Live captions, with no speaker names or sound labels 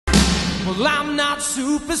Well, I'm not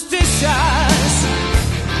superstitious.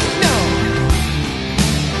 No.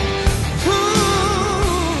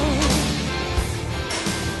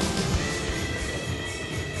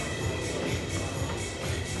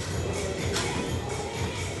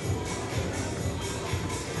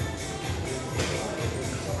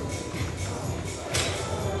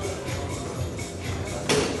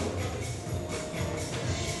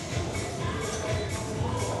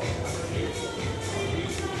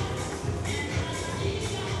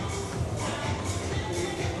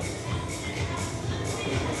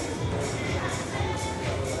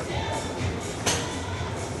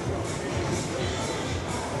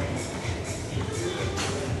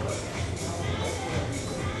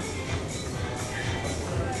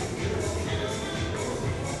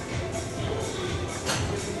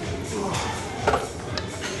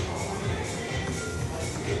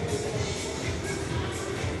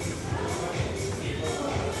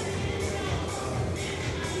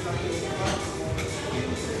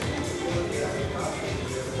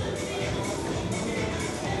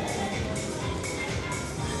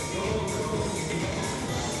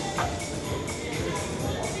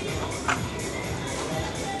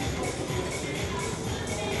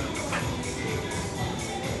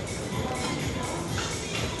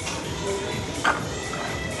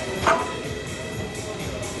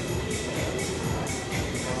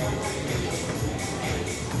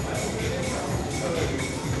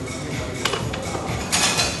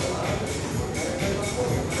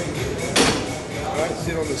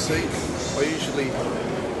 Sit on the seat. I usually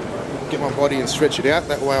get my body and stretch it out.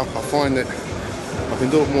 That way I find that I can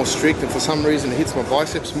do it more strict, and for some reason it hits my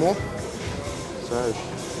biceps more. So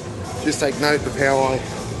just take note of how I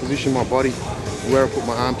position my body, where I put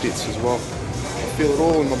my armpits as well. I feel it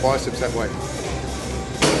all in my biceps that way.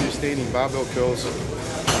 When I do standing barbell curls, I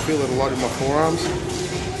feel it a lot in my forearms.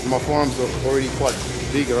 My forearms are already quite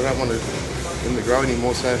big and I don't want them to grow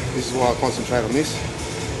anymore, so this is why I concentrate on this.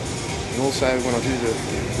 And also when I do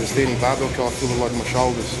the standing barbell curl, I feel a lot in my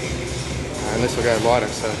shoulders, unless I go lighter.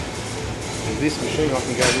 So with this machine I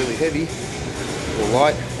can go really heavy or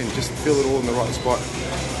light and just feel it all in the right spot.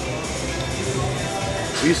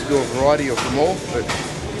 I used to do a variety of them all, but I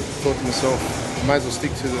thought to myself, I may as well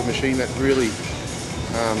stick to the machine that really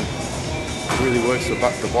works the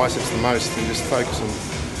biceps the most, and just focus on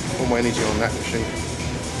all my energy on that machine.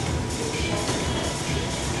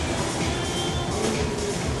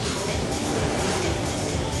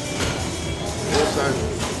 Also,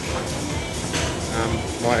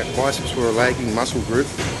 my biceps were a lagging muscle group,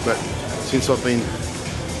 but since I've been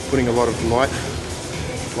putting a lot of light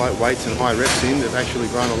weights and high reps in, they've actually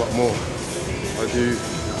grown a lot more. I do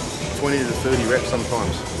 20 to 30 reps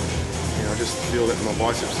sometimes, and I just feel that my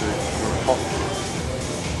biceps are pop.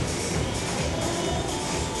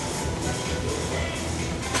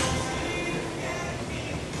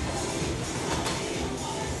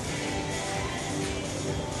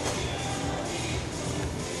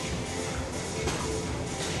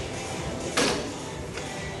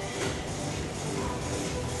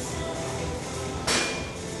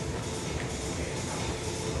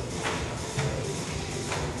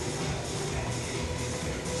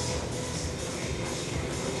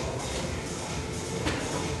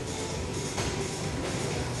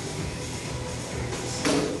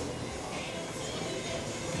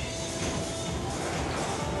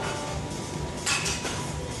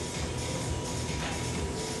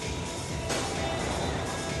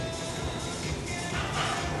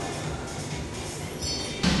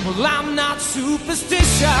 Well, I'm not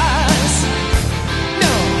superstitious.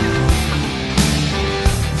 No.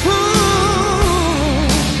 Ooh.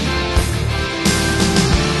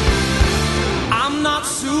 I'm not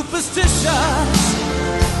superstitious.